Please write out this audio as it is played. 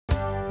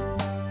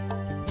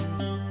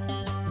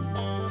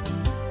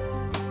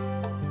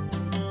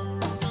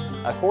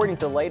According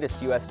to the latest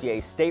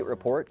USDA state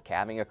report,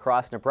 calving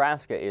across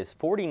Nebraska is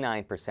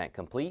 49%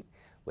 complete,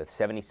 with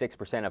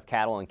 76% of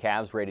cattle and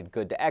calves rated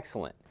good to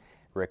excellent.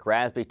 Rick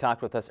Rasby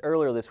talked with us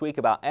earlier this week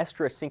about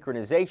estrus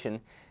synchronization,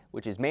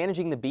 which is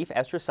managing the beef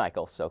estrus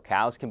cycle so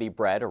cows can be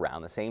bred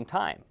around the same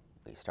time.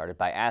 We started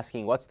by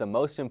asking what's the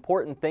most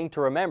important thing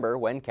to remember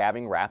when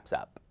calving wraps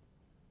up.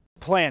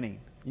 Planning.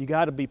 You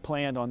got to be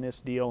planned on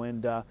this deal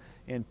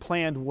and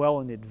planned well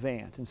in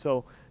advance. And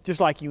so,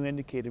 just like you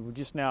indicated, we're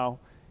just now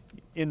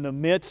in the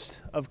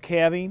midst of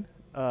calving.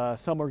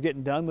 Some are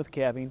getting done with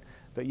calving,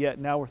 but yet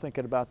now we're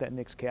thinking about that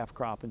next calf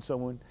crop. And so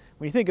when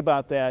you think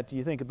about that,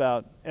 you think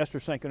about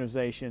estrus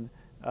synchronization,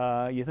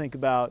 you think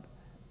about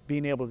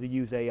being able to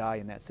use AI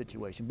in that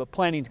situation. But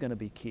planning is going to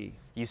be key.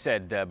 You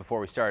said before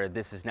we started,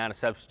 this is not a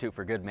substitute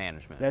for good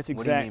management. What do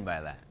you mean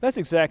by that? That's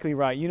exactly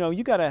right. You know,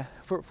 you got to,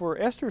 for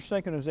estrus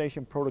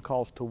synchronization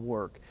protocols to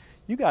work,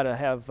 you got to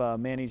have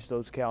managed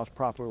those cows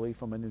properly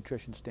from a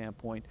nutrition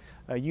standpoint.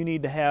 You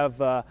need to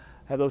have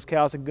those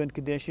cows in good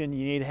condition.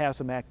 You need to have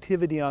some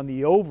activity on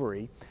the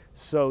ovary.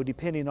 So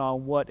depending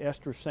on what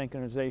estrus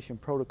synchronization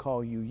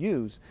protocol you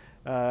use,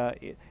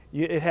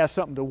 it has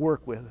something to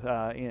work with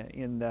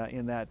in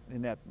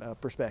that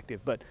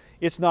perspective. But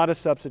it's not a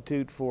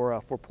substitute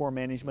for poor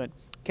management.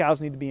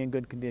 Cows need to be in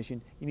good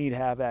condition. You need to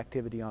have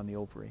activity on the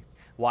ovary.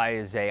 Why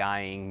is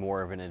AIing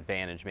more of an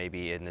advantage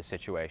maybe in this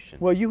situation?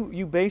 Well,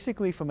 you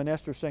basically, from an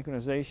estrus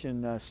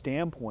synchronization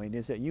standpoint,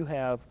 is that you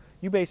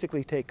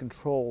basically take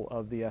control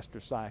of the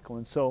estrus cycle.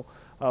 And so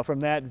from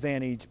that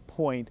vantage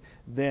point,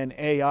 then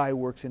AI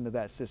works into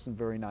that system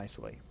very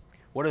nicely.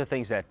 What are the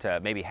things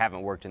that maybe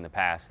haven't worked in the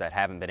past that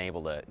haven't been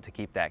able to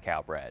keep that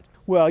cow bred?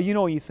 Well, you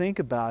know, you think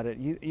about it,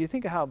 you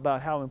think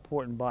about how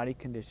important body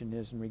condition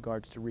is in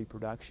regards to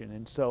reproduction.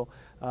 And so,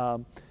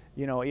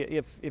 you know,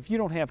 if you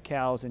don't have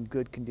cows in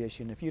good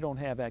condition, if you don't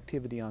have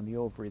activity on the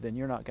ovary, then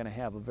you're not going to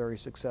have a very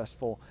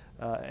successful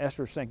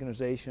estrus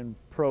synchronization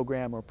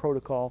program or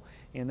protocol,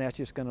 and that's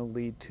just going to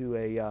lead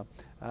to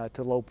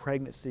low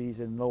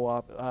pregnancies and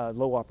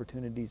low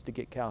opportunities to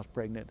get cows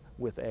pregnant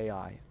with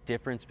AI.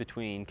 Difference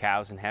between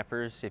cows and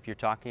heifers, if you're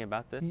talking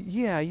about this?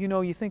 Yeah, you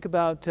know, you think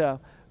about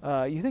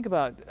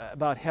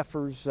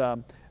heifers.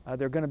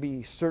 There are going to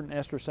be certain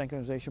estrus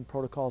synchronization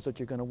protocols that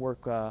you're going to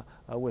work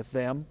with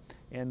them.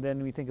 And then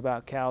when you think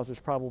about cows, there's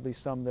probably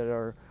some that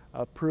are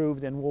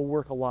approved and will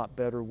work a lot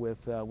better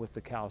with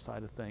the cow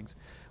side of things.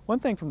 One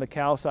thing from the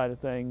cow side of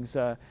things,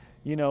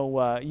 you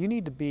know, you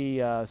need to be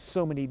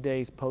so many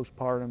days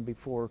postpartum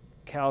before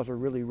cows are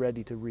really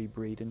ready to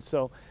rebreed. And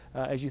so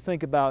as you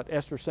think about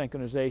estrus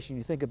synchronization,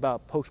 you think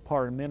about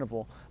postpartum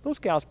interval, those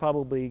cows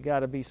probably got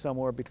to be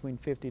somewhere between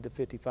 50 to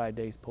 55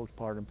 days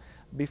postpartum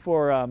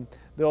before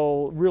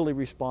they'll really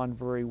respond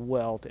very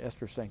well to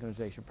estrus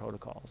synchronization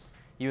protocols.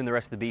 You and the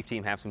rest of the beef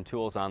team have some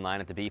tools online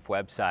at the beef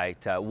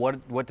website.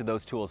 What do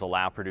those tools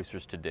allow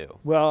producers to do?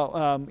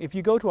 Well, if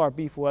you go to our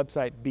beef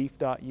website,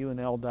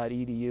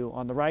 beef.unl.edu,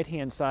 on the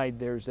right-hand side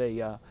there's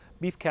a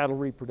beef cattle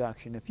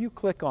reproduction. If you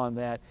click on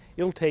that,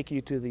 it'll take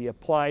you to the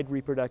Applied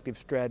Reproductive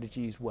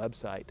Strategies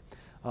website.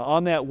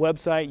 On that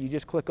website, you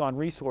just click on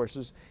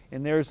resources,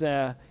 and there's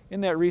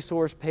in that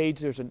resource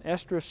page, there's an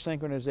estrus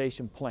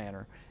synchronization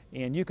planner.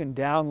 And you can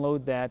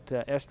download that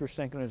estrus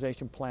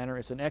synchronization planner.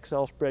 It's an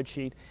Excel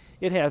spreadsheet.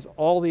 It has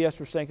all the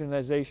estrus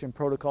synchronization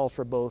protocols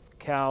for both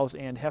cows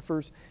and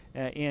heifers.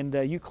 And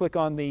you click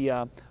on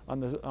the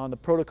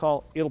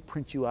protocol, it'll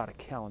print you out a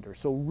calendar.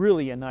 So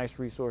really a nice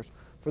resource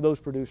for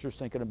those producers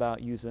thinking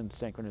about using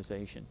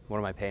synchronization. What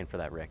am I paying for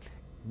that, Rick?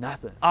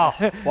 Nothing. Oh,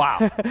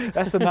 wow.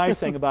 That's the nice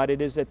thing about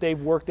it, is that they've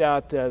worked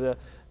out,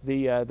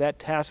 that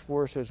task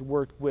force has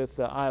worked with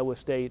Iowa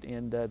State,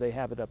 and they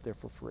have it up there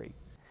for free.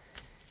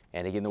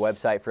 And again, the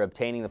website for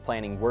obtaining the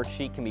planning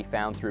worksheet can be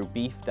found through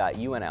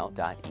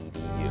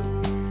beef.unl.edu.